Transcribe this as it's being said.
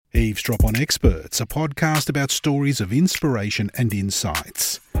Eavesdrop on Experts, a podcast about stories of inspiration and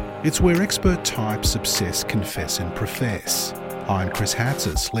insights. It's where expert types obsess, confess and profess. I'm Chris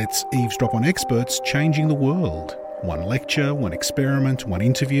Hatzis. Let's eavesdrop on experts changing the world. One lecture, one experiment, one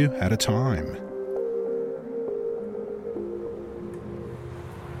interview at a time.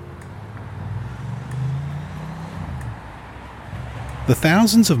 The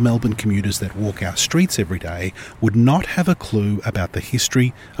thousands of Melbourne commuters that walk our streets every day would not have a clue about the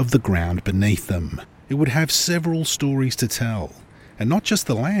history of the ground beneath them. It would have several stories to tell, and not just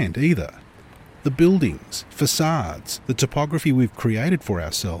the land either. The buildings, facades, the topography we've created for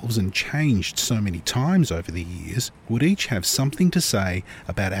ourselves and changed so many times over the years would each have something to say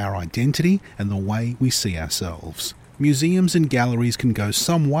about our identity and the way we see ourselves. Museums and galleries can go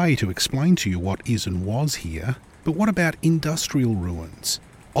some way to explain to you what is and was here. But what about industrial ruins,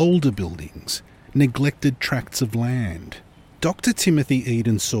 older buildings, neglected tracts of land? Dr Tim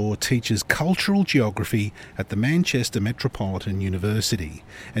Edensor teaches cultural geography at the Manchester Metropolitan University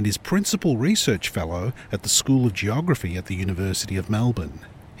and is Principal Research Fellow at the School of Geography at the University of Melbourne.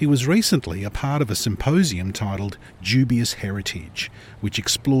 He was recently a part of a symposium titled Dubious Heritage, which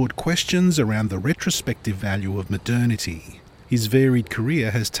explored questions around the retrospective value of modernity. His varied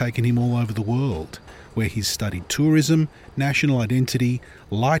career has taken him all over the world, where he's studied tourism, national identity,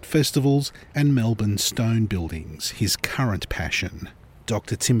 light festivals and Melbourne stone buildings, his current passion.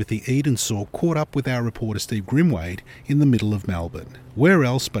 Dr Tim Edensor caught up with our reporter Steve Grimwade in the middle of Melbourne. Where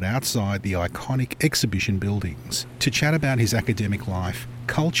else but outside the iconic exhibition buildings, to chat about his academic life,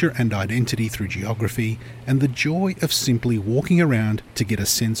 culture and identity through geography, and the joy of simply walking around to get a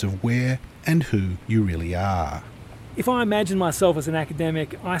sense of where and who you really are. If I imagine myself as an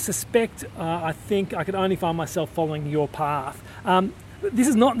academic, I suspect I think I could only find myself following your path. This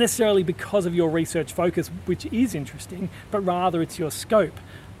is not necessarily because of your research focus, which is interesting, but rather it's your scope.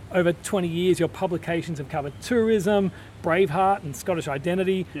 Over 20 years, your publications have covered tourism, Braveheart and Scottish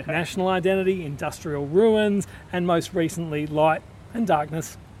identity, national identity, industrial ruins, and most recently, light and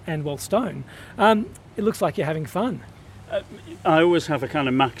darkness and, well, stone. It looks like you're having fun. I always have a kind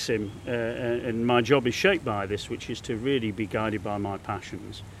of maxim, and my job is shaped by this, which is to really be guided by my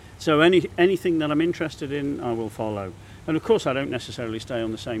passions. So anything that I'm interested in, I will follow. And of course, I don't necessarily stay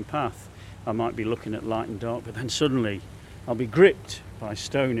on the same path. I might be looking at light and dark, but then suddenly I'll be gripped by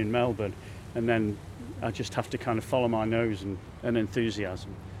stone in Melbourne, and then I just have to kind of follow my nose and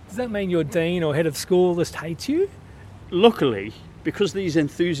enthusiasm. Does that mean your dean or head of school just hates you? Luckily, because these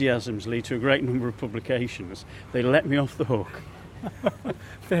enthusiasms lead to a great number of publications, they let me off the hook.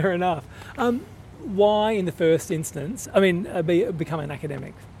 Fair enough. Why, in the first instance, become an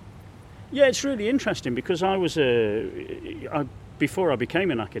academic? Yeah, it's really interesting because before I became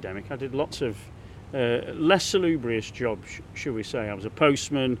an academic, I did lots of less salubrious jobs, shall we say. I was a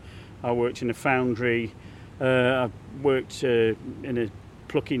postman, I worked in a foundry, I worked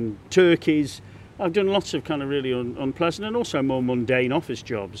plucking turkeys. I've done lots of kind of really unpleasant and also more mundane office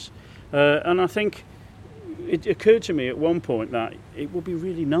jobs. And I think it occurred to me at one point that it would be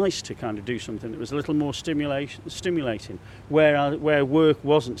really nice to kind of do something that was a little more stimulating, where work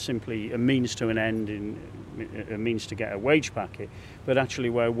wasn't simply a means to an end, a means to get a wage packet, but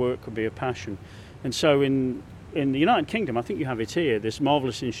actually where work could be a passion. And so in the United Kingdom, I think you have it here, this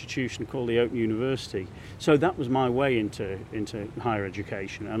marvellous institution called the Open University. So that was my way into higher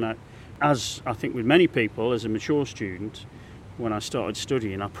education. And as I think with many people, as a mature student, when I started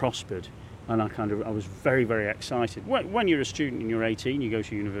studying, I prospered, and I was very, very excited. When you're a student and you're 18, you go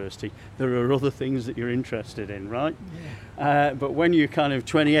to university, there are other things that you're interested in, right? Yeah. But when you're kind of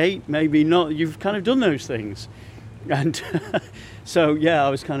 28, maybe not, you've kind of done those things. And so, yeah, I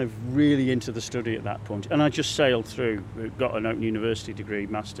was kind of really into the study at that point. And I just sailed through, got an Open University degree,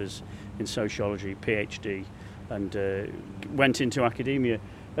 Masters in Sociology, PhD, and went into academia.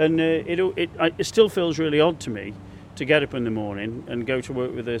 And it still feels really odd to me to get up in the morning and go to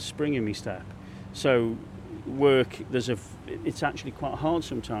work with a spring in my step. So work, it's actually quite hard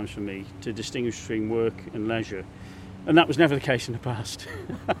sometimes for me to distinguish between work and leisure. And that was never the case in the past.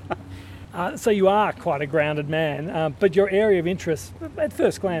 So you are quite a grounded man, but your area of interest, at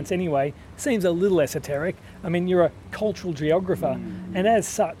first glance anyway, seems a little esoteric. I mean, you're a cultural geographer, and as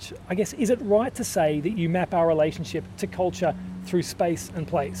such, I guess, is it right to say that you map our relationship to culture through space and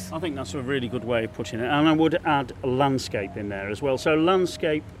place? I think that's a really good way of putting it, and I would add landscape in there as well. So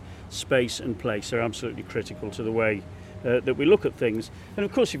landscape, space and place are absolutely critical to the way that we look at things. And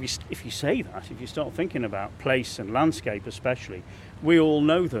of course, if you say that, if you start thinking about place and landscape especially, we all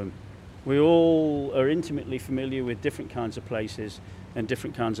know them. We all are intimately familiar with different kinds of places and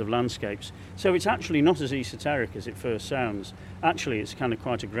different kinds of landscapes. So it's actually not as esoteric as it first sounds. Actually, it's kind of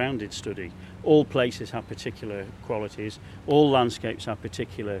quite a grounded study. All places have particular qualities. All landscapes have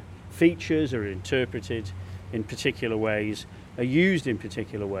particular features, are interpreted in particular ways, are used in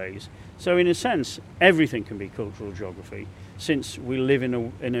particular ways. So in a sense, everything can be cultural geography, since we live in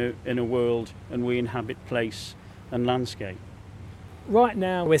a world and we inhabit place and landscape. Right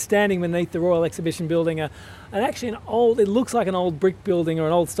now we're standing beneath the Royal Exhibition Building, and actually it looks like an old brick building or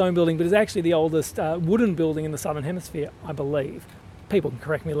an old stone building, but it's actually the oldest wooden building in the Southern Hemisphere, I believe. People can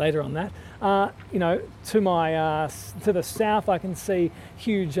correct me later on that. To the south I can see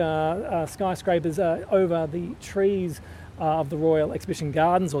huge skyscrapers over the trees of the Royal Exhibition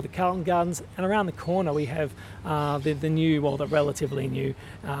Gardens, or the Carlton Gardens, and around the corner we have the relatively new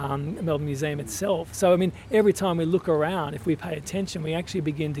Melbourne Museum itself. So I mean, every time we look around, if we pay attention, we actually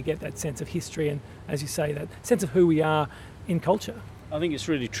begin to get that sense of history and, as you say, that sense of who we are in culture. I think it's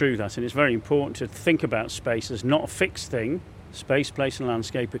really true, that, and it's very important to think about space as not a fixed thing. Space, place and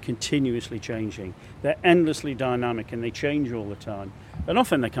landscape are continuously changing. They're endlessly dynamic and they change all the time. And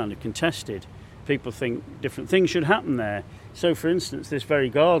often they're kind of contested. People think different things should happen there. So, for instance, this very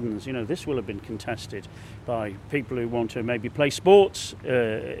gardens, this will have been contested by people who want to maybe play sports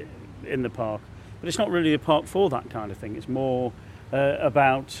in the park. But it's not really a park for that kind of thing. It's more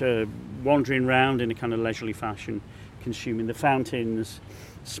about wandering around in a kind of leisurely fashion, consuming the fountains,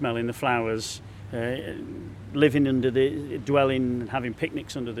 smelling the flowers, living dwelling and having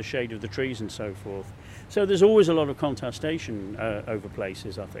picnics under the shade of the trees and so forth. So there's always a lot of contestation over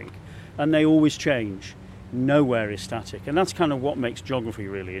places, I think, and they always change. Nowhere is static, and that's kind of what makes geography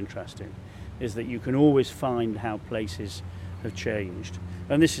really interesting, is that you can always find how places have changed.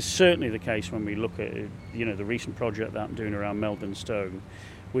 And this is certainly the case when we look at the recent project that I'm doing around Melbourne Stone,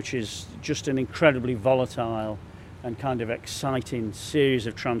 which is just an incredibly volatile and kind of exciting series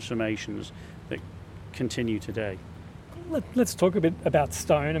of transformations that continue today. Let's talk a bit about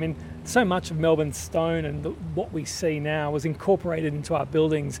stone. I mean, so much of Melbourne's stone and what we see now was incorporated into our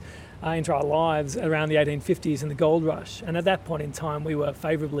buildings, into our lives around the 1850s and the gold rush. And at that point in time, we were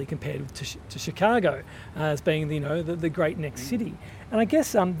favourably compared to Chicago as being, the great next city. And I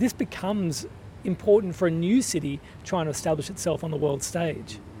guess this becomes important for a new city trying to establish itself on the world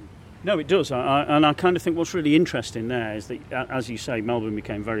stage. No, it does. And I kind of think what's really interesting there is that, as you say, Melbourne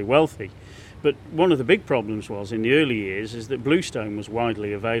became very wealthy. But one of the big problems was in the early years is that bluestone was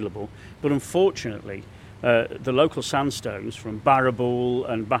widely available. But unfortunately, the local sandstones from Barrabool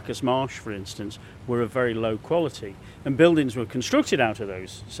and Bacchus Marsh, for instance, were of very low quality. And buildings were constructed out of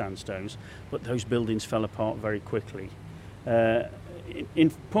those sandstones, but those buildings fell apart very quickly.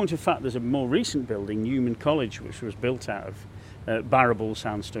 In point of fact, there's a more recent building, Newman College, which was built out of Barrabool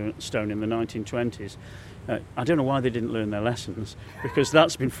sandstone in the 1920s. I don't know why they didn't learn their lessons, because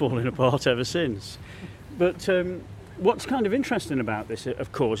that's been falling apart ever since. But what's kind of interesting about this,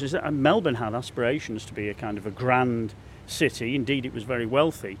 of course, is that Melbourne had aspirations to be a kind of a grand city. Indeed, it was very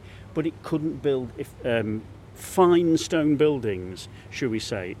wealthy, but it couldn't build fine stone buildings, should we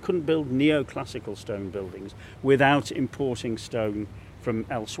say. It couldn't build neoclassical stone buildings without importing stone from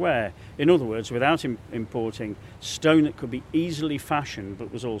elsewhere. In other words, without importing stone that could be easily fashioned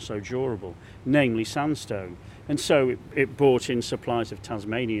but was also durable, namely sandstone. And so it brought in supplies of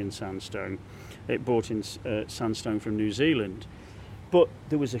Tasmanian sandstone. It brought in sandstone from New Zealand. But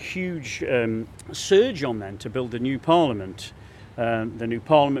there was a huge surge on then to build the new Parliament, the new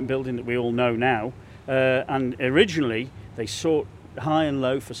Parliament building that we all know now. And originally they sought high and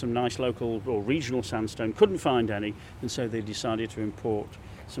low for some nice local or regional sandstone, couldn't find any, and so they decided to import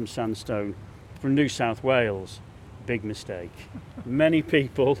some sandstone from New South Wales. Big mistake. Many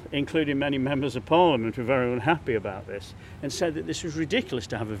people, including many members of Parliament, were very unhappy about this and said that this was ridiculous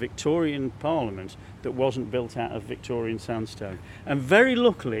to have a Victorian Parliament that wasn't built out of Victorian sandstone. And very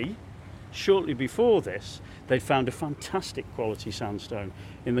luckily, shortly before this, they found a fantastic quality sandstone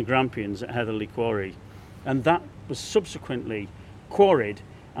in the Grampians at Heatherley Quarry, and that was subsequently quarried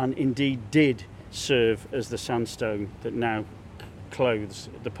and indeed did serve as the sandstone that now clothes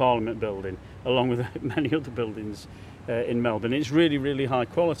the Parliament building, along with many other buildings in Melbourne. It's really, really high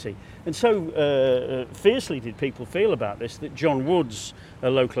quality. And so fiercely did people feel about this that John Woods, a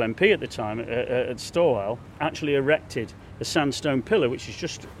local MP at the time at Stawell, actually erected a sandstone pillar, which is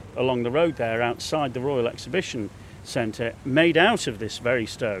just along the road there outside the Royal Exhibition Centre, made out of this very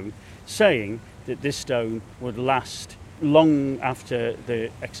stone, saying that this stone would last long after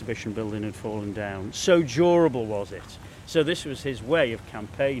the exhibition building had fallen down. So durable was it. So this was his way of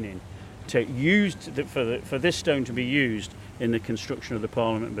campaigning for this stone to be used in the construction of the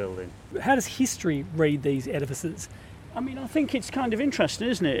Parliament building. How does history read these edifices? I mean, I think it's kind of interesting,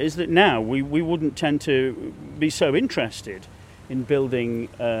 isn't it? Is that now we wouldn't tend to be so interested in building,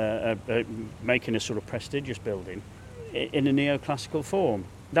 making a sort of prestigious building in a neoclassical form.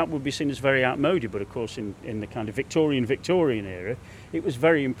 That would be seen as very outmoded, but of course in the kind of Victorian era, it was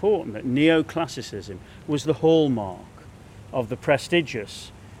very important that neoclassicism was the hallmark of the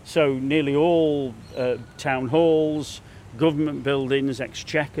prestigious. So nearly all town halls, government buildings,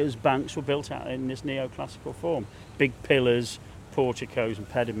 exchequers, banks were built out in this neoclassical form. Big pillars, porticos and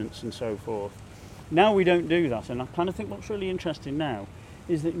pediments and so forth. Now we don't do that, and I kind of think what's really interesting now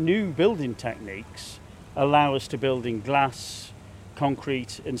is that new building techniques allow us to build in glass,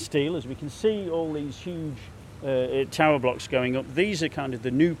 concrete and steel. As we can see all these huge tower blocks going up, these are kind of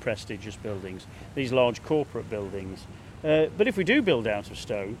the new prestigious buildings, these large corporate buildings. But if we do build out of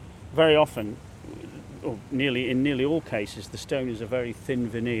stone, very often, or in nearly all cases, the stone is a very thin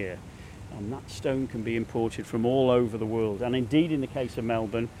veneer, and that stone can be imported from all over the world. And indeed, in the case of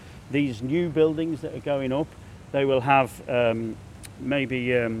Melbourne, these new buildings that are going up, they will have the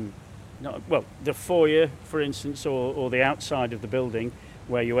foyer, for instance, or the outside of the building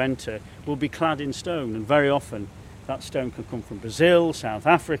where you enter will be clad in stone, and very often that stone can come from Brazil, South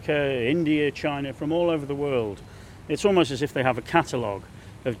Africa, India, China, from all over the world. It's almost as if they have a catalogue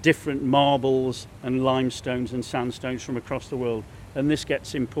of different marbles and limestones and sandstones from across the world, and this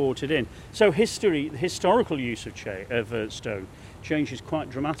gets imported in. So the historical use of stone changes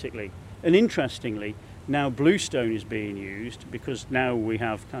quite dramatically. And interestingly, now bluestone is being used because now we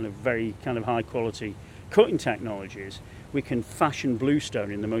have very high quality cutting technologies. We can fashion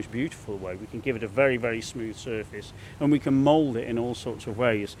bluestone in the most beautiful way. We can give it a very, very smooth surface, and we can mould it in all sorts of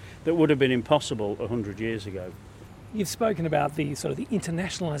ways that would have been impossible 100 years ago. You've spoken about the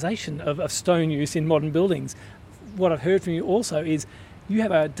internationalisation of stone use in modern buildings. What I've heard from you also is you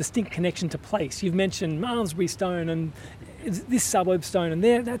have a distinct connection to place. You've mentioned Malmesbury stone and this suburb stone and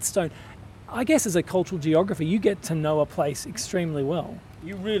that stone. I guess as a cultural geographer, you get to know a place extremely well.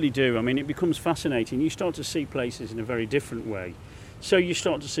 You really do. I mean, it becomes fascinating. You start to see places in a very different way. So you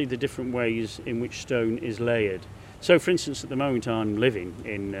start to see the different ways in which stone is layered. So, for instance, at the moment I'm living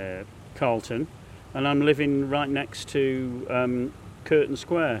in Carlton, and I'm living right next to Curtin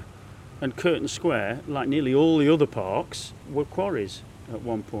Square. And Curtin Square, like nearly all the other parks, were quarries at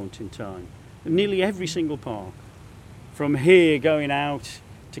one point in time. And nearly every single park, from here going out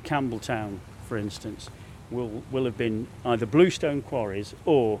to Campbelltown, for instance, will have been either bluestone quarries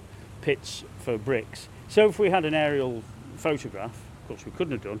or pits for bricks. So if we had an aerial photograph, of course we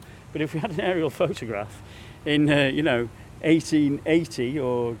couldn't have done, but if we had an aerial photograph in 1880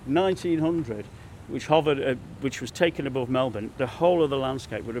 or 1900, which was taken above Melbourne, the whole of the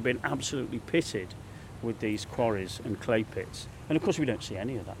landscape would have been absolutely pitted with these quarries and clay pits. And of course we don't see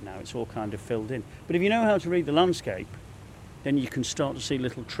any of that now, it's all kind of filled in. But if you know how to read the landscape, then you can start to see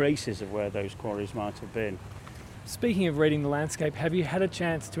little traces of where those quarries might have been. Speaking of reading the landscape, have you had a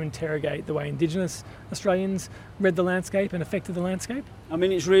chance to interrogate the way Indigenous Australians read the landscape and affected the landscape? I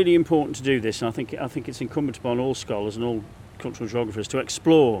mean, it's really important to do this, and I think it's incumbent upon all scholars and all cultural geographers to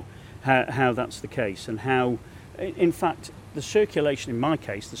explore how that's the case, and how, in fact, the circulation, in my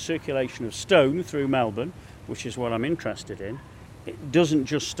case, the circulation of stone through Melbourne, which is what I'm interested in, it doesn't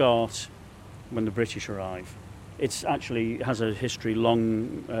just start when the British arrive. It actually has a history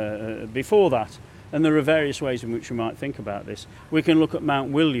long before that, and there are various ways in which we might think about this. We can look at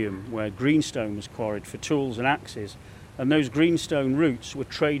Mount William, where greenstone was quarried for tools and axes, and those greenstone routes were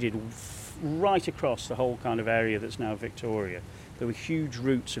traded right across the whole kind of area that's now Victoria. There were huge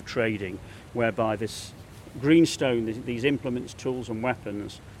routes of trading whereby this greenstone, these implements, tools and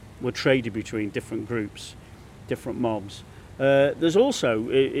weapons were traded between different groups, different mobs. There's also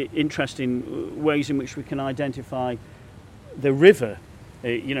interesting ways in which we can identify the river.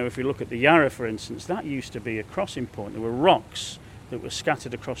 If we look at the Yarra, for instance, that used to be a crossing point. There were rocks that were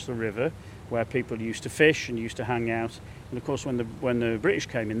scattered across the river where people used to fish and used to hang out. And of course, when the British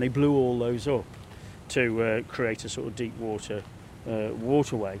came in, they blew all those up to create a sort of deep water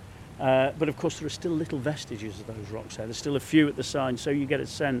waterway. But of course, there are still little vestiges of those rocks there. There's still a few at the side, so you get a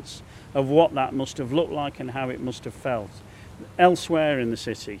sense of what that must have looked like and how it must have felt. Elsewhere in the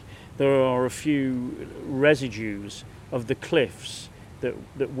city, there are a few residues of the cliffs that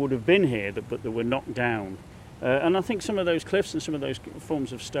would have been here, but that were knocked down. And I think some of those cliffs and some of those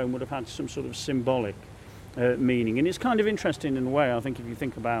forms of stone would have had some sort of symbolic meaning. And it's kind of interesting in a way, I think, if you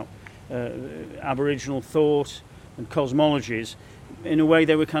think about Aboriginal thought and cosmologies, in a way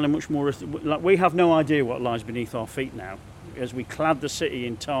they were kind of much more, like we have no idea what lies beneath our feet now, as we clad the city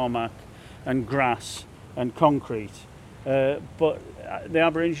in tarmac and grass and concrete. But the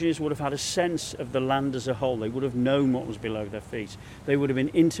Aborigines would have had a sense of the land as a whole. They would have known what was below their feet. They would have been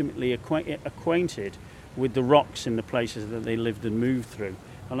intimately acquainted with the rocks in the places that they lived and moved through.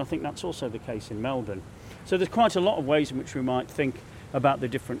 And I think that's also the case in Melbourne. So there's quite a lot of ways in which we might think about the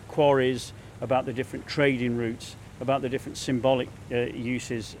different quarries, about the different trading routes, about the different symbolic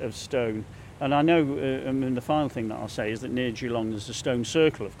uses of stone. And I know, and the final thing that I'll say is that near Geelong there's a stone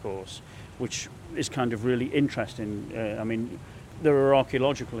circle, of course, which is kind of really interesting. I mean, there are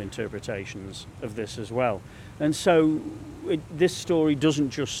archaeological interpretations of this as well. And so this story doesn't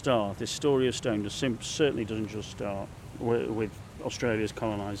just start, this story of stone certainly doesn't just start with Australia's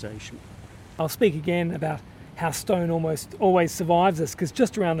colonisation. I'll speak again about how stone almost always survives us, because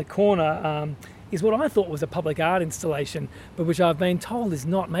just around the corner is what I thought was a public art installation, but which I've been told is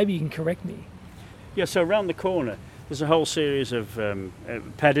not. Maybe you can correct me. Yeah, so around the corner there's a whole series of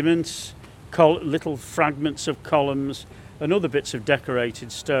pediments, little fragments of columns and other bits of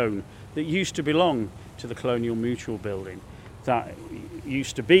decorated stone that used to belong to the Colonial Mutual building that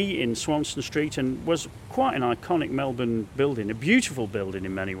used to be in Swanston Street and was quite an iconic Melbourne building, a beautiful building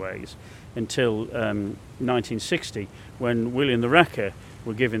in many ways, until 1960 when William the Wrecker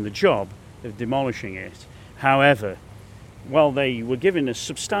were given the job of demolishing it. However, while they were given a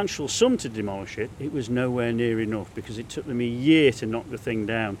substantial sum to demolish it, it was nowhere near enough because it took them a year to knock the thing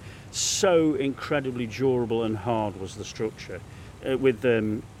down. So incredibly durable and hard was the structure, with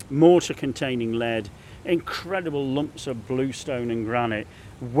mortar containing lead, incredible lumps of bluestone and granite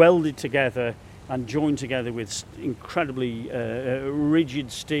welded together and joined together with incredibly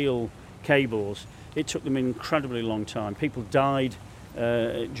rigid steel cables. It took them an incredibly long time. People died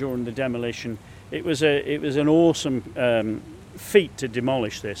during the demolition. It was an awesome feat to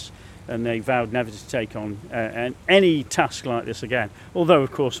demolish this, and they vowed never to take on any task like this again. Although,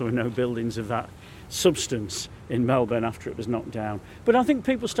 of course, there were no buildings of that substance in Melbourne after it was knocked down. But I think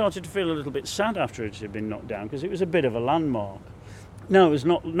people started to feel a little bit sad after it had been knocked down because it was a bit of a landmark. No, it was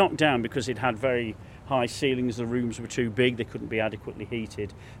not knocked down because it had very high ceilings, the rooms were too big, they couldn't be adequately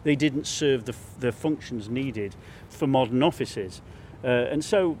heated. They didn't serve the functions needed for modern offices. And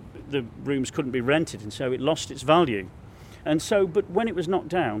so the rooms couldn't be rented, and so it lost its value. And so, but when it was knocked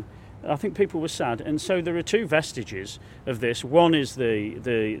down, I think people were sad, and so there are two vestiges of this. One is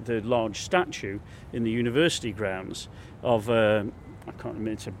the large statue in the university grounds of I can't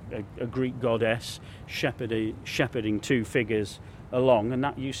remember, it's a Greek goddess shepherding two figures along, and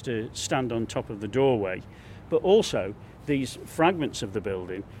that used to stand on top of the doorway. But also these fragments of the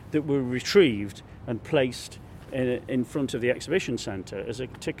building that were retrieved and placed in front of the exhibition centre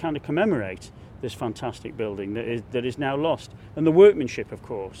to kind of commemorate this fantastic building that is now lost, and the workmanship, of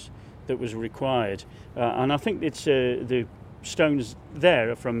course, that was required. And I think it's the stones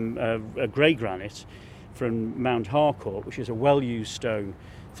there are from a grey granite from Mount Harcourt, which is a well-used stone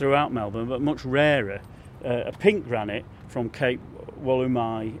throughout Melbourne, but much rarer, a pink granite from Cape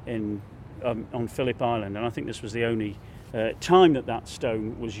Wallumai on Phillip Island. And I think this was the only time that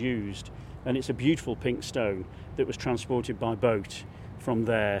stone was used. And it's a beautiful pink stone that was transported by boat from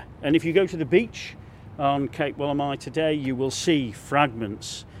there. And if you go to the beach on Cape Wallumai today, you will see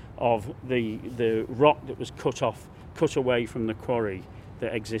fragments of the rock that was cut away from the quarry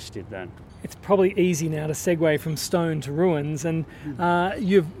that existed then. It's probably easy now to segue from stone to ruins, and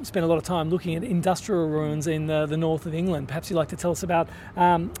you've spent a lot of time looking at industrial ruins in the north of England. Perhaps you'd like to tell us about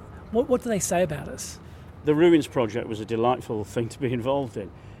what do they say about us? The Ruins Project was a delightful thing to be involved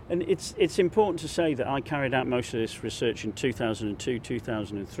in. And it's important to say that I carried out most of this research in 2002,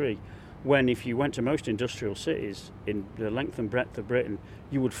 2003, when if you went to most industrial cities in the length and breadth of Britain,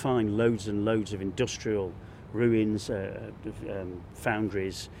 you would find loads and loads of industrial ruins,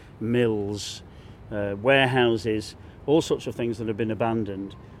 foundries, mills, warehouses, all sorts of things that have been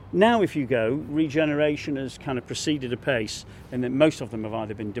abandoned. Now if you go, regeneration has kind of proceeded apace, and then most of them have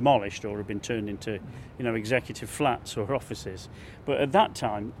either been demolished or have been turned into, executive flats or offices. But at that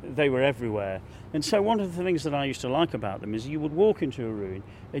time, they were everywhere. And so one of the things that I used to like about them is you would walk into a ruin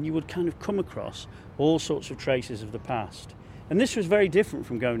and you would kind of come across all sorts of traces of the past. And this was very different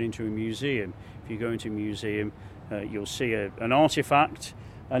from going into a museum. If you go into a museum, you'll see an artifact,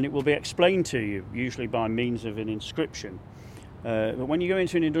 and it will be explained to you, usually by means of an inscription. But when you go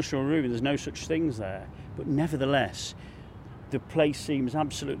into an industrial ruin, there's no such things there. But nevertheless, the place seems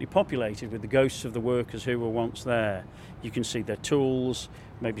absolutely populated with the ghosts of the workers who were once there. You can see their tools,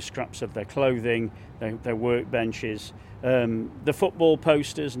 maybe scraps of their clothing, their workbenches, the football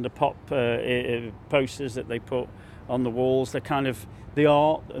posters and the pop posters that they put on the walls. They're kind of the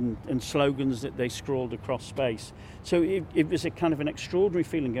art and slogans that they scrawled across space. So it was a kind of an extraordinary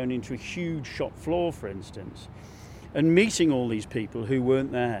feeling going into a huge shop floor, for instance, and meeting all these people who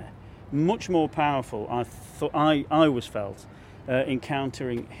weren't there. Much more powerful, I always felt,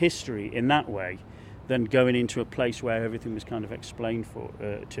 encountering history in that way than going into a place where everything was kind of explained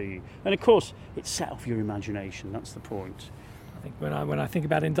to you. And of course, it set off your imagination. That's the point. I think when I think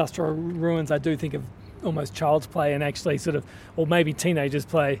about industrial ruins, I do think of almost child's play and actually sort of, or maybe teenagers'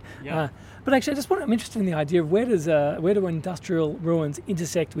 play. Yeah. But actually, I'm interested in the idea of where do industrial ruins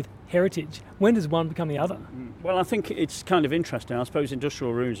intersect with heritage? When does one become the other? Well, I think it's kind of interesting. I suppose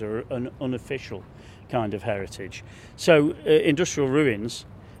industrial ruins are an unofficial kind of heritage. So industrial ruins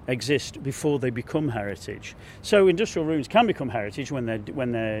exist before they become heritage. So industrial ruins can become heritage when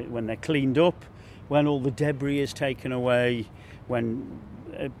they're cleaned up, when all the debris is taken away, when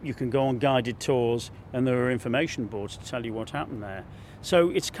you can go on guided tours and there are information boards to tell you what happened there. So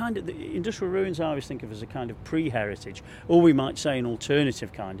it's kind of, the industrial ruins I always think of as a kind of pre-heritage, or we might say an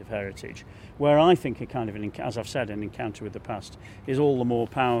alternative kind of heritage, where I think a kind of, as I've said, an encounter with the past is all the more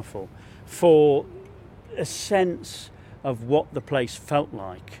powerful for a sense of what the place felt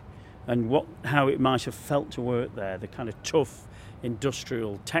like and how it might have felt to work there, the kind of tough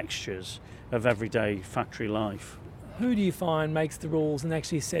industrial textures of everyday factory life. Who do you find makes the rules and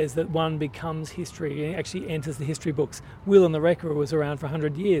actually says that one becomes history and actually enters the history books? Will and the Wrecker was around for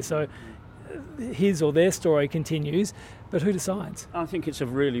 100 years, so his or their story continues, but who decides? I think it's a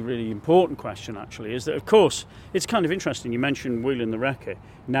really, really important question, actually, is that, of course, it's kind of interesting. You mentioned Wheel and the Wrecker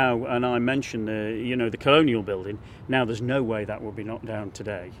now, and I mentioned the colonial building. Now, there's no way that will be knocked down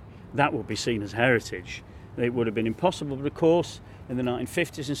today. That will be seen as heritage. It would have been impossible, but of course, in the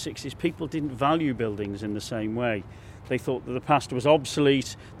 1950s and 60s, people didn't value buildings in the same way. They thought that the past was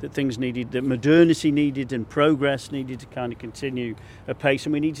obsolete, that that modernity needed and progress needed to kind of continue apace,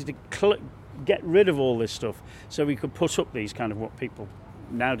 and we needed to get rid of all this stuff so we could put up these kind of what people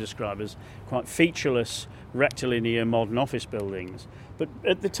now describe as quite featureless, rectilinear modern office buildings. But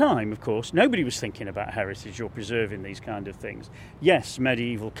at the time, of course, nobody was thinking about heritage or preserving these kind of things. Yes,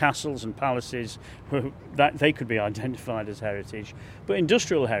 medieval castles and palaces, that they could be identified as heritage, but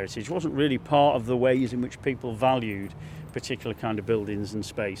industrial heritage wasn't really part of the ways in which people valued particular kind of buildings and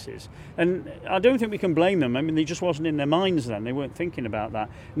spaces. And I don't think we can blame them. I mean, they just wasn't in their minds then. They weren't thinking about that.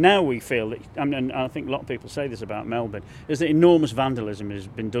 Now we feel that, and I think a lot of people say this about Melbourne, is that enormous vandalism has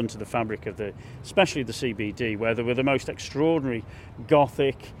been done to the fabric of especially the CBD, where there were the most extraordinary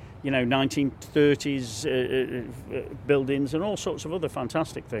Gothic, 1930s buildings and all sorts of other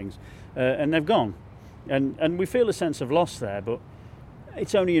fantastic things, and they've gone. And we feel a sense of loss there, but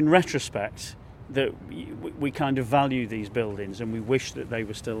it's only in retrospect that we kind of value these buildings and we wish that they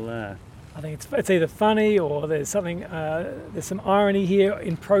were still there. I think it's either funny or there's something, there's some irony here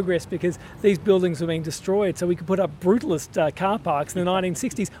in progress, because these buildings were being destroyed so we could put up brutalist car parks in the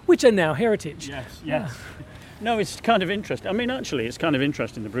 1960s, which are now heritage. Yes. No, it's kind of interesting. I mean, actually, it's kind of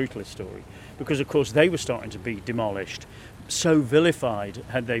interesting, the brutalist story, because, of course, they were starting to be demolished. So vilified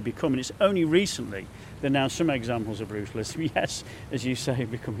had they become, and it's only recently that now some examples of brutalists, yes, as you say,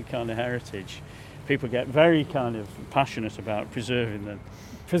 becoming kind of heritage. People get very kind of passionate about preserving them.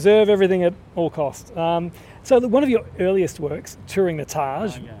 Preserve everything at all costs. So one of your earliest works, Touring the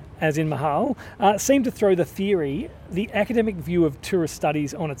Taj, as in Mahal, seemed to throw the academic view of tourist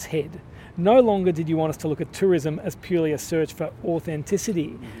studies on its head. No longer did you want us to look at tourism as purely a search for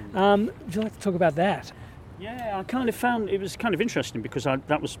authenticity. Would you like to talk about that? Yeah, I kind of found it was kind of interesting because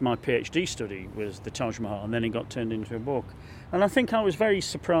that was my PhD study, was the Taj Mahal, and then it got turned into a book. And I think I was very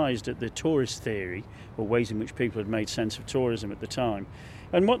surprised at the tourist theory, or ways in which people had made sense of tourism at the time.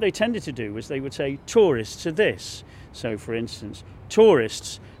 And what they tended to do was they would say, tourists are this. So, for instance,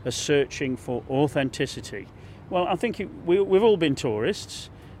 tourists are searching for authenticity. Well, I think we've all been tourists,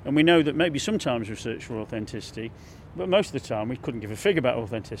 and we know that maybe sometimes we search for authenticity, but most of the time we couldn't give a fig about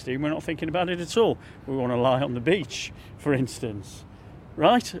authenticity, and we're not thinking about it at all. We want to lie on the beach, for instance,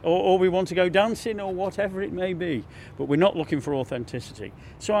 right? Or we want to go dancing or whatever it may be, but we're not looking for authenticity.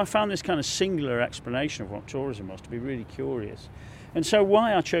 So I found this kind of singular explanation of what tourism was to be really curious. And so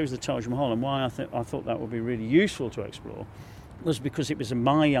why I chose the Taj Mahal and why I thought that would be really useful to explore was because it was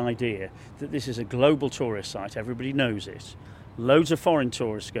my idea that this is a global tourist site. Everybody knows it. Loads of foreign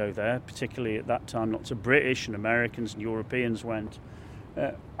tourists go there, particularly at that time. Lots of British and Americans and Europeans went.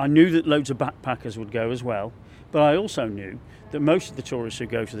 I knew that loads of backpackers would go as well, but I also knew that most of the tourists who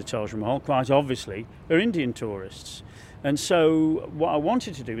go to the Taj Mahal, quite obviously, are Indian tourists. And so what I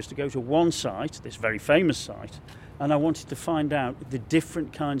wanted to do was to go to one site, this very famous site, and I wanted to find out the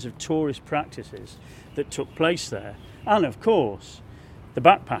different kinds of tourist practices that took place there. And of course, the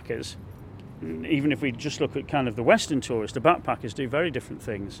backpackers, even if we just look at kind of the Western tourists, the backpackers do very different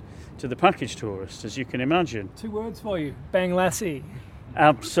things to the package tourists, as you can imagine. 2 words for you: bang lassie.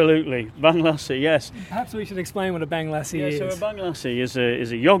 Absolutely, bang lassie, yes. Perhaps we should explain what a bang lassie is. So a bang lassie is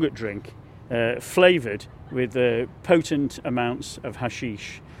a yogurt drink flavoured with potent amounts of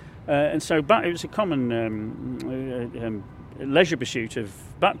hashish. And so it was a common leisure pursuit of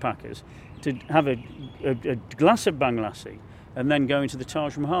backpackers to have a glass of bang lassie and then go into the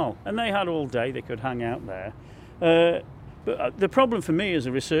Taj Mahal. And they had all day, they could hang out there. But the problem for me as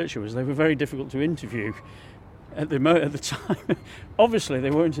a researcher was they were very difficult to interview at the time. Obviously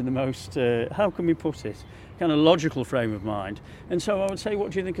they weren't in the most, how can we put it, kind of logical frame of mind. And so I would say,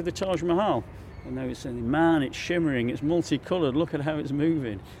 what do you think of the Taj Mahal? And they were saying, man, it's shimmering, it's multicoloured, look at how it's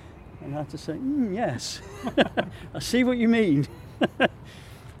moving. And I had to say, yes, I see what you mean.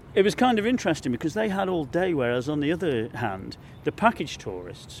 It was kind of interesting because they had all day, whereas on the other hand, the package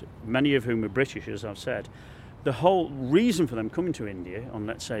tourists, many of whom are British, as I've said, the whole reason for them coming to India on,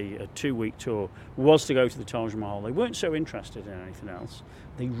 let's say, a 2-week tour was to go to the Taj Mahal. They weren't so interested in anything else.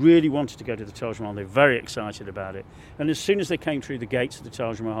 They really wanted to go to the Taj Mahal. They're very excited about it. And as soon as they came through the gates of the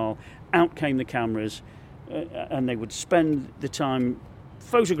Taj Mahal, out came the cameras, and they would spend the time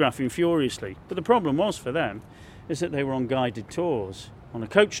photographing furiously. But the problem was for them is that they were on guided tours, on a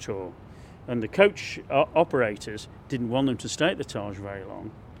coach tour, and the coach operators didn't want them to stay at the Taj very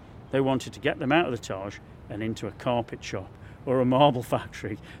long. They wanted to get them out of the Taj and into a carpet shop or a marble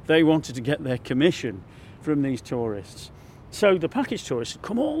factory. They wanted to get their commission from these tourists. So the package tourists had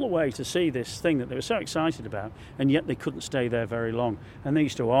come all the way to see this thing that they were so excited about, and yet they couldn't stay there very long. And they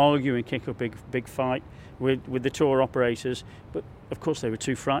used to argue and kick a big fight with the tour operators, but of course they were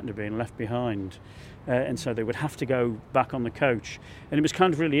too frightened of being left behind. And so they would have to go back on the coach. And it was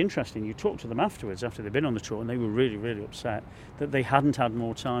kind of really interesting. You talk to them afterwards, after they'd been on the tour, and they were really, really upset that they hadn't had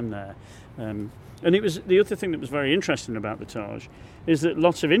more time there. And it was the other thing that was very interesting about the Taj is that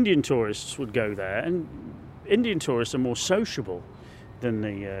lots of Indian tourists would go there, and Indian tourists are more sociable than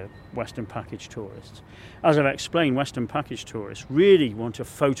the Western package tourists. As I've explained, Western package tourists really want to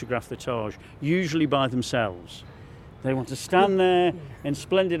photograph the Taj, usually by themselves. They want to stand there in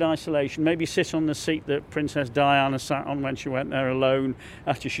splendid isolation, maybe sit on the seat that Princess Diana sat on when she went there alone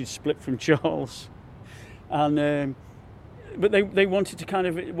after she'd split from Charles. And but they wanted to kind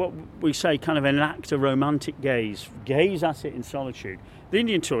of, what we say, kind of enact a romantic gaze at it in solitude. The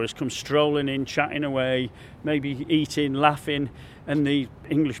Indian tourists come strolling in, chatting away, maybe eating, laughing, and the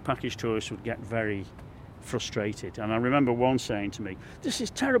English package tourists would get very frustrated. And I remember one saying to me, "This is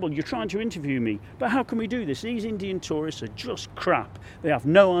terrible, you're trying to interview me, but how can we do this? These Indian tourists are just crap. They have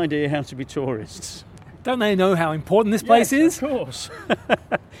no idea how to be tourists." Don't they know how important this place is? Of course.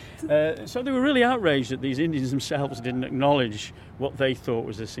 So they were really outraged that these Indians themselves didn't acknowledge what they thought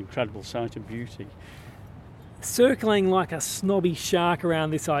was this incredible sight of beauty. Circling like a snobby shark around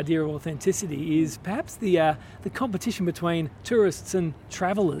this idea of authenticity is perhaps the competition between tourists and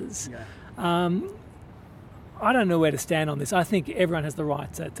travellers. Yeah. I don't know where to stand on this. I think everyone has the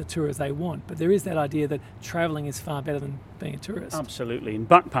right to tour as they want, but there is that idea that travelling is far better than being a tourist. Absolutely, and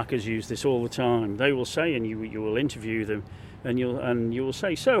backpackers use this all the time. They will say, and you will interview them, and you will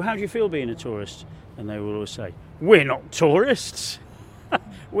say, "So, how do you feel being a tourist?" And they will always say, "We're not tourists.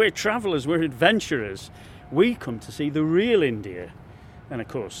 We're travellers. We're adventurers. We come to see the real India." And of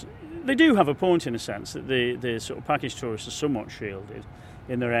course, they do have a point in a sense that the sort of package tourists are somewhat shielded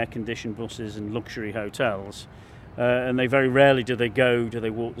in their air-conditioned buses and luxury hotels, and they very rarely do they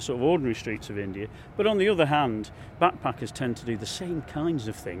walk the sort of ordinary streets of India. But on the other hand, backpackers tend to do the same kinds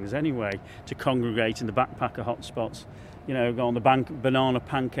of things anyway, to congregate in the backpacker hotspots, go on the banana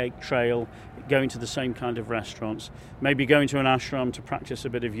pancake trail, going to the same kind of restaurants, maybe going to an ashram to practice a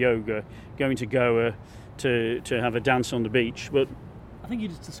bit of yoga, going to Goa to have a dance on the beach. But I think you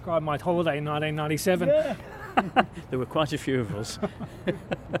just described my holiday in 1997. Yeah. There were quite a few of us.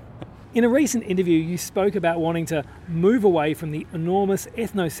 In a recent interview, you spoke about wanting to move away from the enormous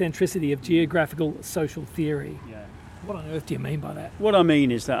ethnocentricity of geographical social theory. Yeah. What on earth do you mean by that? What I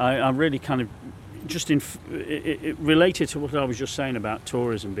mean is that I really kind of it related to what I was just saying about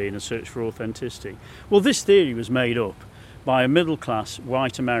tourism being a search for authenticity. Well, this theory was made up by a middle-class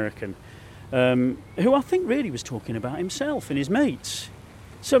white American who I think really was talking about himself and his mates.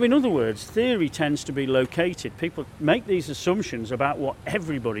 So in other words, theory tends to be located. People make these assumptions about what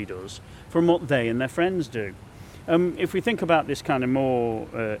everybody does from what they and their friends do. If we think about this kind of more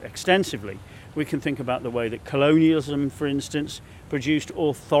extensively, We can think about the way that colonialism, for instance, produced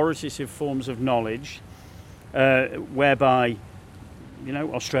authoritative forms of knowledge, whereby,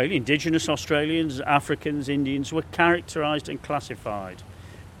 indigenous Australians, Africans, Indians were characterised and classified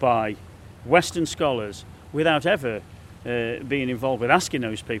by Western scholars without ever being involved with asking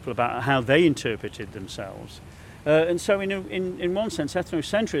those people about how they interpreted themselves. And so in one sense,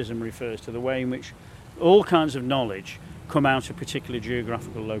 ethnocentrism refers to the way in which all kinds of knowledge come out of particular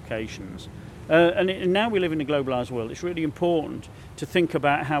geographical locations. And now we live in a globalised world. It's really important to think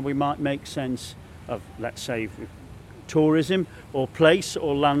about how we might make sense of, let's say, tourism or place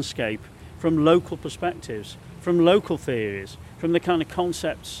or landscape from local perspectives, from local theories, from the kind of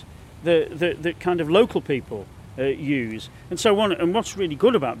concepts that kind of local people use. And so and what's really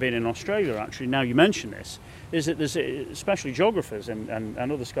good about being in Australia, actually, now you mention this, is that there's especially geographers and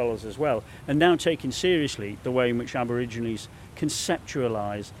other scholars as well, and now taking seriously the way in which Aborigines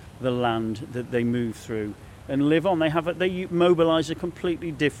conceptualise the land that they move through and live on. They mobilise a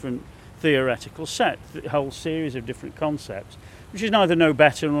completely different theoretical set, a whole series of different concepts, which is neither no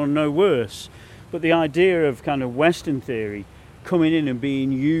better nor no worse. But the idea of kind of Western theory coming in and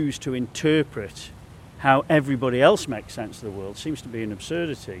being used to interpret how everybody else makes sense of the world seems to be an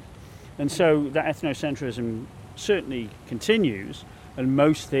absurdity. And so that ethnocentrism certainly continues, and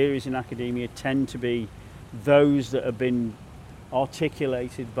most theories in academia tend to be those that have been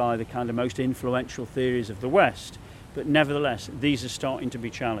articulated by the kind of most influential theories of the West. But nevertheless, these are starting to be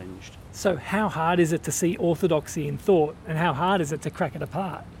challenged. So how hard is it to see orthodoxy in thought, and how hard is it to crack it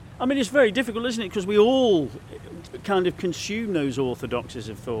apart? I mean, it's very difficult, isn't it? Because we all kind of consume those orthodoxies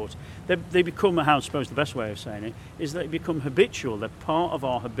of thought. They become, I suppose the best way of saying it, is they become habitual. They're part of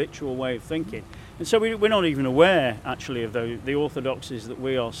our habitual way of thinking. And so we're not even aware, actually, of the orthodoxies that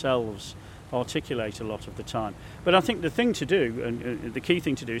we ourselves articulate a lot of the time. But I think the thing to do, and the key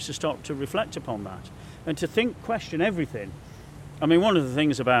thing to do, is to start to reflect upon that and to question everything. I mean, one of the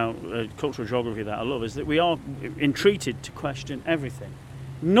things about cultural geography that I love is that we are entreated to question everything.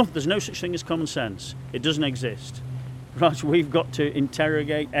 There's no such thing as common sense. It doesn't exist. Right? We've got to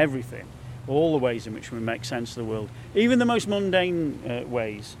interrogate everything, all the ways in which we make sense of the world, even the most mundane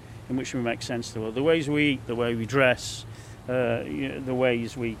ways in which we make sense of the world, the ways we eat, the way we dress, the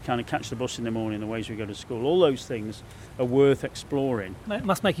ways we kind of catch the bus in the morning, the ways we go to school. All those things are worth exploring. That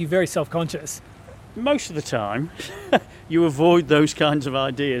must make you very self-conscious. Most of the time, you avoid those kinds of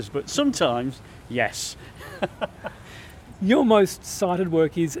ideas, but sometimes, yes. Your most cited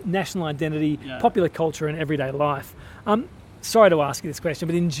work is National Identity, Popular Culture and Everyday Life. Sorry to ask you this question,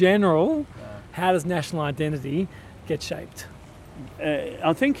 but in general, how does national identity get shaped?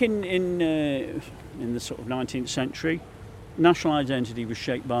 I think in the sort of 19th century, national identity was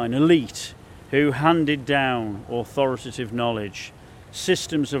shaped by an elite who handed down authoritative knowledge,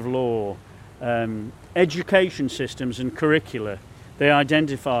 systems of law, education systems and curricula. They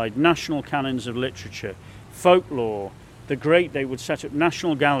identified national canons of literature, folklore. They would set up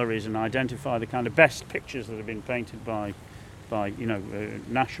national galleries and identify the kind of best pictures that have been painted by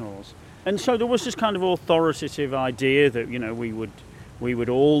nationals. And so there was this kind of authoritative idea that we would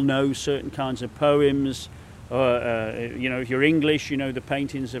all know certain kinds of poems. If you're English, the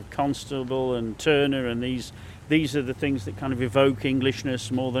paintings of Constable and Turner, and these are the things that kind of evoke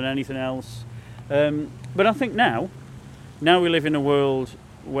Englishness more than anything else. But I think now we live in a world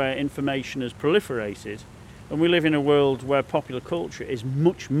where information has proliferated, and we live in a world where popular culture is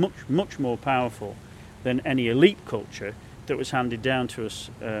much, much, much more powerful than any elite culture that was handed down to us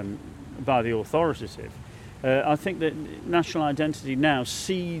by the authoritative. I think that national identity now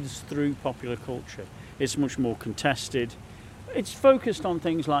seeds through popular culture. It's much more contested. It's focused on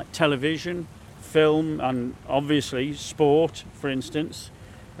things like television, film, and obviously sport, for instance.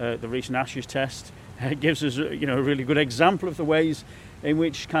 The recent Ashes test gives us a really good example of the ways in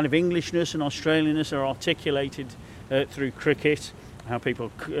which kind of Englishness and Australianness are articulated through cricket, how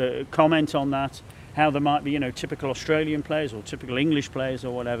people comment on that, how there might be typical Australian players or typical English players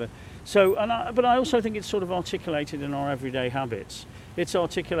or whatever. So, but I also think it's sort of articulated in our everyday habits. It's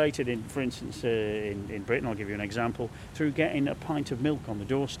articulated for instance, in Britain, I'll give you an example, through getting a pint of milk on the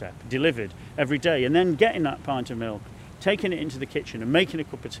doorstep, delivered every day, and then getting that pint of milk, taking it into the kitchen and making a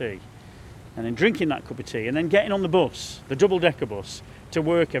cup of tea, and then drinking that cup of tea, and then getting on the bus, the double-decker bus, to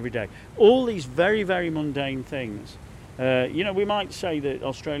work every day. All these very, very mundane things. We might say that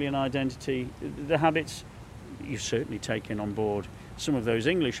Australian identity, the habits, you've certainly taken on board some of those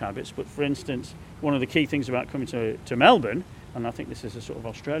English habits, but for instance, one of the key things about coming to Melbourne, and I think this is a sort of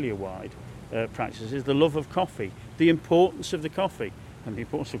Australia-wide practice, is the love of coffee, the importance of the coffee, and the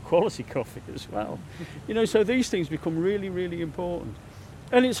importance of quality coffee as well. So these things become really, really important.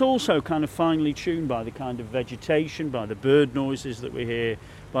 And it's also kind of finely tuned by the kind of vegetation, by the bird noises that we hear,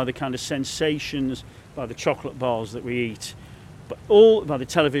 by the kind of sensations, by the chocolate bars that we eat, but all by the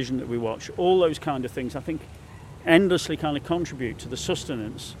television that we watch. All those kind of things, I think, endlessly kind of contribute to the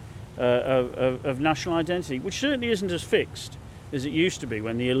sustenance of national identity, which certainly isn't as fixed as it used to be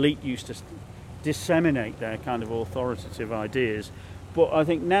when the elite used to disseminate their kind of authoritative ideas. But I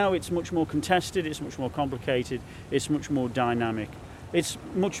think now it's much more contested, it's much more complicated, it's much more dynamic, it's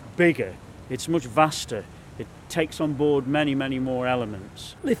much bigger, it's much vaster. It takes on board many, many more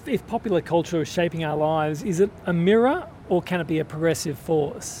elements. If popular culture is shaping our lives, is it a mirror or can it be a progressive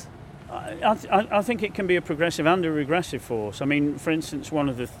force? I think it can be a progressive and a regressive force. I mean, for instance, one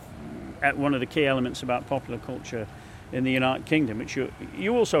of the key elements about popular culture in the United Kingdom, which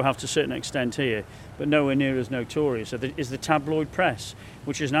you also have to a certain extent here, but nowhere near as notorious, is the tabloid press,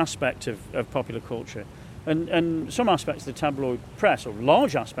 which is an aspect of popular culture. And some aspects of the tabloid press, or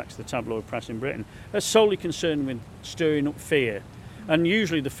large aspects of the tabloid press in Britain, are solely concerned with stirring up fear. And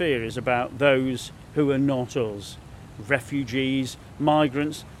usually the fear is about those who are not us, refugees,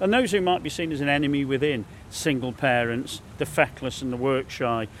 migrants, and those who might be seen as an enemy within, single parents, the feckless and the work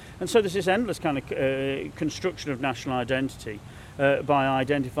shy. And so there's this endless kind of construction of national identity by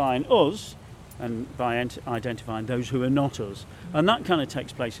identifying us and by identifying those who are not us. And that kind of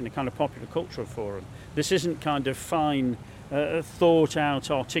takes place in a kind of popular cultural forum. This isn't kind of fine, thought out,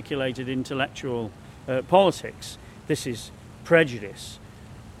 articulated intellectual politics. This is prejudice.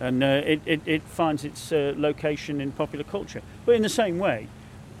 And it finds its location in popular culture. But in the same way,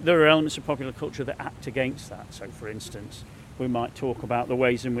 there are elements of popular culture that act against that. So, for instance, we might talk about the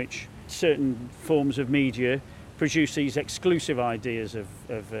ways in which certain forms of media produce these exclusive ideas of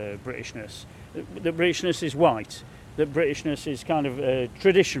Britishness. That Britishness is white, that Britishness is kind of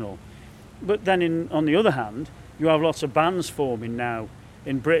traditional. But then, on the other hand, you have lots of bands forming now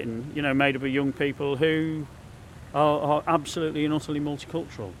in Britain, made up of young people who are absolutely and utterly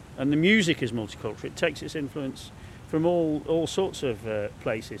multicultural. And the music is multicultural. It takes its influence from all sorts of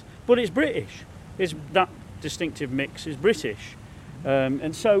places. But it's British. That distinctive mix is British.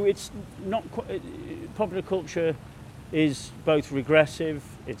 And so it's not popular culture is both regressive,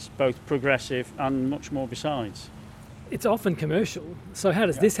 it's both progressive, and much more besides. It's often commercial. So how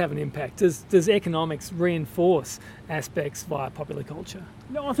does this have an impact? Does economics reinforce aspects via popular culture?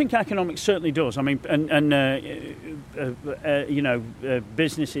 No, I think economics certainly does. I mean,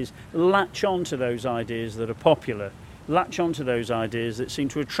 businesses latch on to those ideas that are popular, latch on to those ideas that seem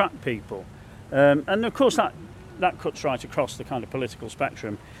to attract people. And of course that cuts right across the kind of political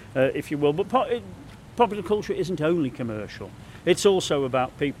spectrum, if you will. But popular culture isn't only commercial. It's also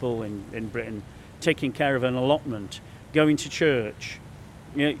about people in Britain taking care of an allotment, going to church,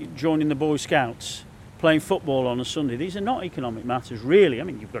 joining the Boy Scouts, playing football on a Sunday. These are not economic matters, really. I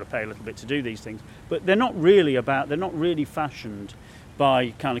mean, you've got to pay a little bit to do these things, but they're not really fashioned by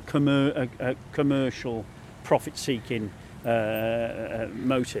kind of commercial, profit-seeking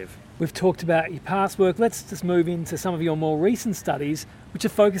motive. We've talked about your past work. Let's just move into some of your more recent studies, which are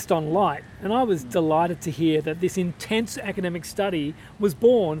focused on light. And I was delighted to hear that this intense academic study was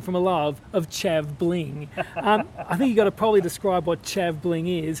born from a love of chav bling. I think you've got to probably describe what chav bling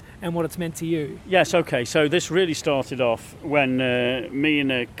is and what it's meant to you. Yes, okay. So this really started off when me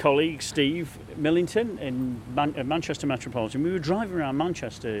and a colleague, Steve Millington, in Manchester Metropolitan, we were driving around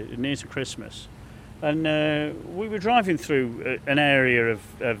Manchester near to Christmas. And we were driving through an area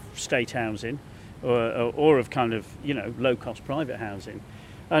of state housing or of kind of, low-cost private housing.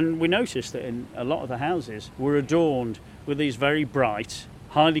 And we noticed that in a lot of the houses were adorned with these very bright,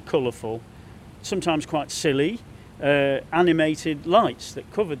 highly colourful, sometimes quite silly, animated lights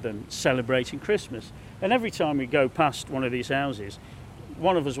that covered them, celebrating Christmas. And every time we go past one of these houses,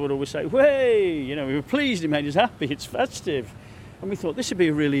 one of us would always say, "Hey, we were pleased, it made us happy, it's festive." And we thought this would be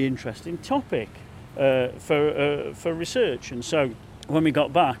a really interesting topic for research. And so when we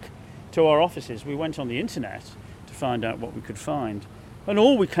got back to our offices, we went on the internet to find out what we could find. And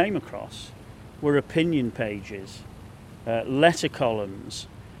all we came across were opinion pages, letter columns,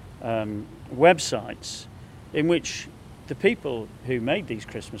 websites in which the people who made these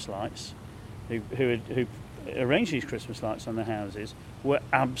Christmas lights, who arranged these Christmas lights on their houses, were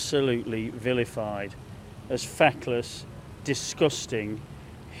absolutely vilified as feckless, disgusting,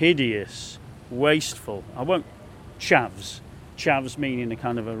 hideous, wasteful. Chavs meaning a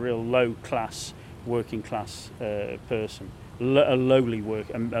kind of a real low class, working class person, a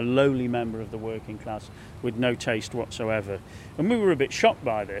lowly member of the working class with no taste whatsoever. And we were a bit shocked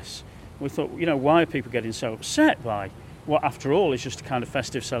by this. We thought, why are people getting so upset by what after all is just a kind of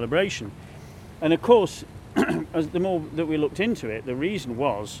festive celebration? And of course as the more that we looked into it, the reason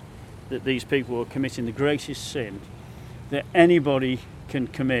was that these people were committing the greatest sin that anybody can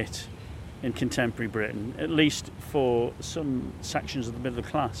commit in contemporary Britain, at least for some sections of the middle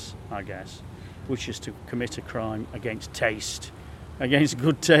class, I guess, which is to commit a crime against taste, against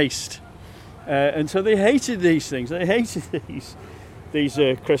good taste. And so they hated these things. They hated these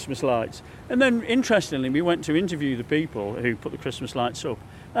Christmas lights. And then, interestingly, we went to interview the people who put the Christmas lights up.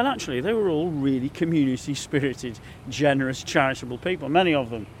 And actually, they were all really community-spirited, generous, charitable people. Many of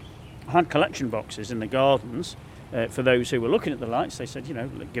them had collection boxes in the gardens for those who were looking at the lights. They said,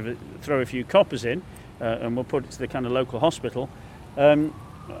 throw a few coppers in, and we'll put it to the kind of local hospital.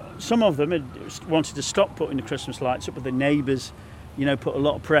 Some of them had wanted to stop putting the Christmas lights up, but the neighbours, put a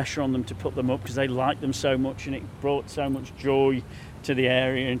lot of pressure on them to put them up because they liked them so much, and it brought so much joy to the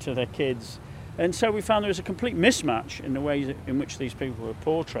area and to their kids. And so we found there was a complete mismatch in the ways in which these people were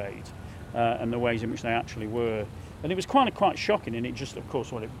portrayed and the ways in which they actually were. And it was quite shocking, and it just, of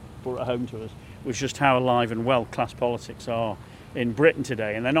course, what it brought home to us was just how alive and well class politics are in Britain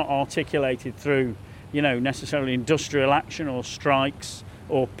today. And they're not articulated through, necessarily industrial action or strikes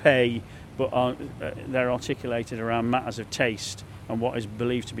or pay, but they're articulated around matters of taste and what is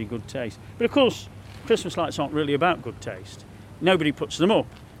believed to be good taste. But of course, Christmas lights aren't really about good taste. Nobody puts them up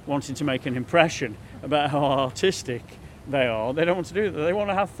wanting to make an impression about how artistic they are. They don't want to do that. They want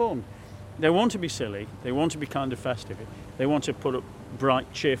to have fun. They want to be silly. They want to be kind of festive. They want to put up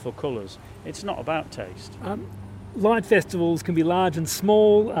bright, cheerful colours. It's not about taste. Light festivals can be large and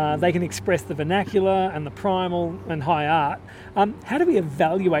small. They can express the vernacular and the primal and high art. How do we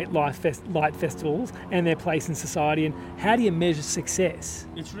evaluate light festivals and their place in society, and how do you measure success?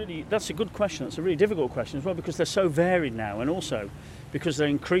 That's a good question. That's a really difficult question as well, because they're so varied now, and also because they're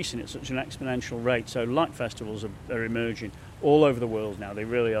increasing at such an exponential rate. So light festivals are emerging all over the world now. They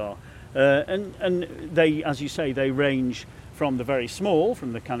really are. And they, as you say, they range from the very small,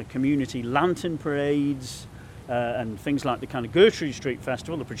 from the kind of community lantern parades, and things like the kind of Gertrude Street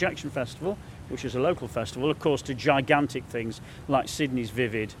Festival, the Projection Festival, which is a local festival, of course, to gigantic things like Sydney's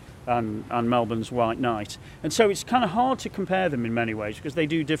Vivid and Melbourne's White Night. And so it's kind of hard to compare them in many ways because they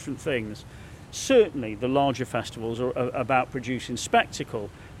do different things. Certainly the larger festivals are about producing spectacle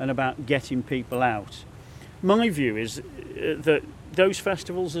and about getting people out. My view is that those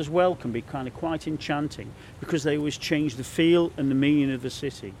festivals as well can be kind of quite enchanting because they always change the feel and the meaning of the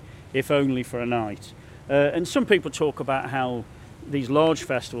city, if only for a night. And some people talk about how these large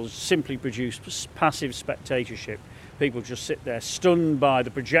festivals simply produce passive spectatorship. People just sit there stunned by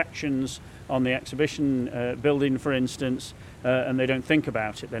the projections on the exhibition building, for instance, and they don't think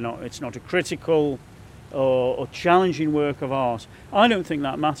about it. It's not a critical or challenging work of art. I don't think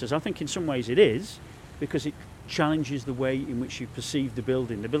that matters. I think in some ways it is, because it challenges the way in which you perceive the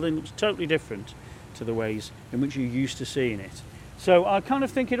building. The building looks totally different to the ways in which you're used to seeing it. So I kind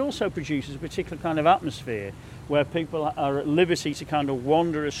of think it also produces a particular kind of atmosphere where people are at liberty to kind of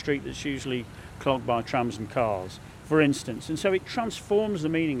wander a street that's usually clogged by trams and cars, for instance. And so it transforms the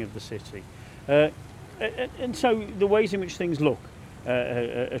meaning of the city. And so the ways in which things look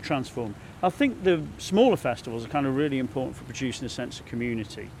are transformed. I think the smaller festivals are kind of really important for producing a sense of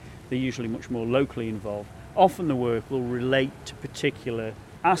community. They're usually much more locally involved. Often the work will relate to particular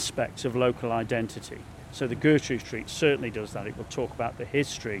aspects of local identity. So the Gertrude Street certainly does that. It will talk about the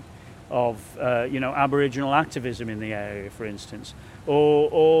history of Aboriginal activism in the area, for instance,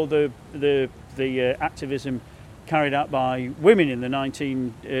 or the activism carried out by women in the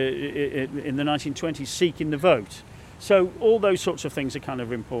 1920s seeking the vote. So all those sorts of things are kind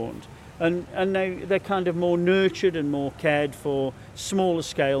of important, and they're kind of more nurtured and more cared for, smaller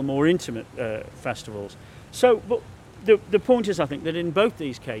scale, more intimate festivals. So, but the point is, I think, that in both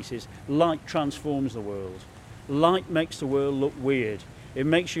these cases, light transforms the world. Light makes the world look weird. It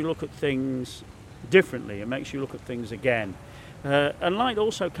makes you look at things differently. It makes you look at things again. And light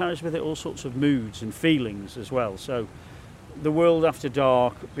also carries with it all sorts of moods and feelings as well. So the world after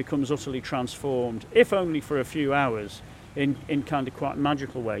dark becomes utterly transformed, if only for a few hours, in kind of quite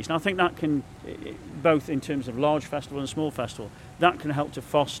magical ways. And I think that can, both in terms of large festival and small festival, that can help to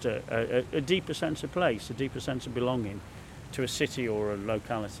foster a deeper sense of place, a deeper sense of belonging to a city or a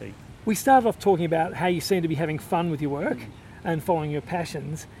locality. We started off talking about how you seem to be having fun with your work and following your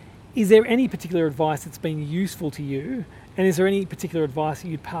passions. Is there any particular advice that's been useful to you? And is there any particular advice that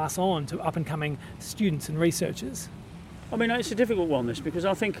you'd pass on to up-and-coming students and researchers? I mean, it's a difficult one, this, because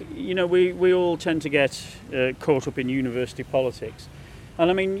I think, we all tend to get caught up in university politics. And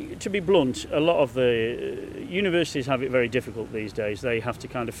I mean, to be blunt, a lot of the universities have it very difficult these days. They have to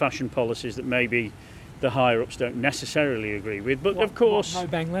kind of fashion policies that maybe the higher-ups don't necessarily agree with. But of course... No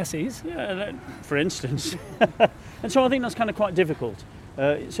bang lassies. Yeah, for instance. And so I think that's kind of quite difficult.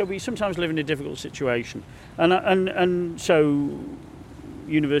 So we sometimes live in a difficult situation. And so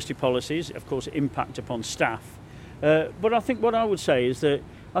university policies, of course, impact upon staff. But I think what I would say is that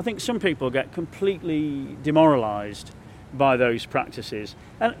I think some people get completely demoralised by those practices.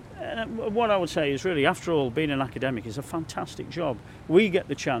 And what I would say is really, after all, being an academic is a fantastic job. We get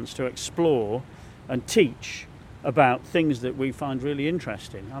the chance to explore and teach about things that we find really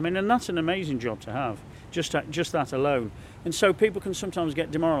interesting. I mean, and that's an amazing job to have, just that alone. And so people can sometimes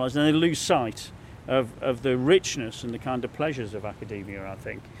get demoralised and they lose sight of the richness and the kind of pleasures of academia, I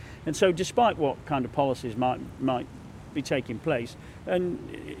think. And so despite what kind of policies might be taking place, and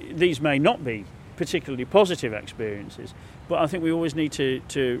these may not be particularly positive experiences, but I think we always need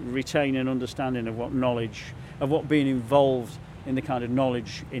to retain an understanding of what knowledge, of what being involved in the kind of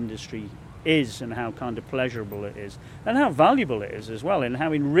knowledge industry is, and how kind of pleasurable it is, and how valuable it is as well, and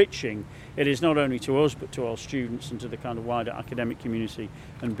how enriching it is not only to us but to our students and to the kind of wider academic community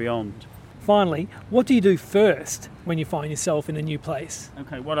and beyond. Finally, what do you do first when you find yourself in a new place?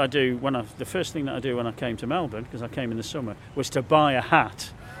 Okay, what I do the first thing that I do when I came to Melbourne, because I came in the summer, was to buy a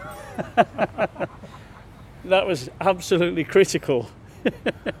hat. That was absolutely critical.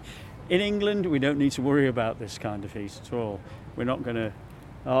 In England, we don't need to worry about this kind of heat at all. We're not going to,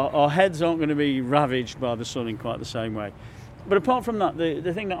 our heads aren't going to be ravaged by the sun in quite the same way. But apart from that,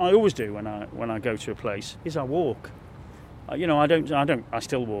 the thing that I always do when I go to a place is I walk. I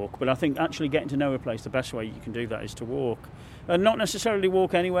still walk, but I think actually getting to know a place, the best way you can do that is to walk. And not necessarily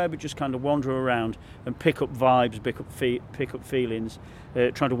walk anywhere, but just kind of wander around and pick up vibes, pick up feelings,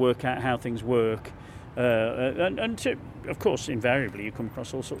 trying to work out how things work. Of course, invariably, you come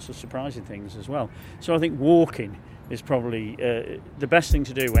across all sorts of surprising things as well. So I think walking is probably the best thing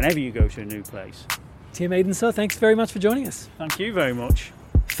to do whenever you go to a new place. Tim Edensor, thanks very much for joining us. Thank you very much.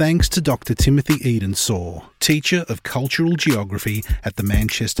 Thanks to Dr Timothy Edensor, Teacher of Cultural Geography at the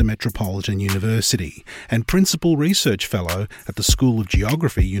Manchester Metropolitan University and Principal Research Fellow at the School of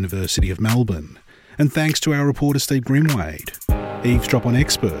Geography, University of Melbourne. And thanks to our reporter Steve Grimwade. Eavesdrop on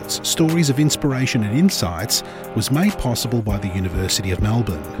Experts, Stories of Inspiration and Insights was made possible by the University of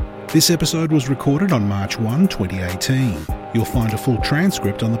Melbourne. This episode was recorded on March 1, 2018. You'll find a full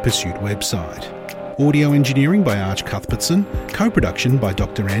transcript on the Pursuit website. Audio engineering by Arch Cuthbertson, co-production by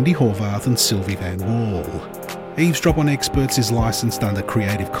Dr Andi Horvath and Silvi Vann-Wall. Eavesdrop on Experts is licensed under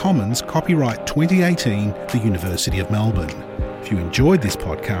Creative Commons, copyright 2018, the University of Melbourne. If you enjoyed this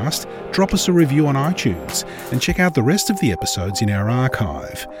podcast, drop us a review on iTunes and check out the rest of the episodes in our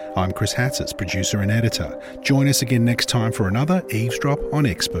archive. I'm Chris Hatzis, producer and editor. Join us again next time for another Eavesdrop on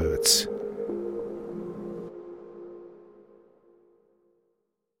Experts.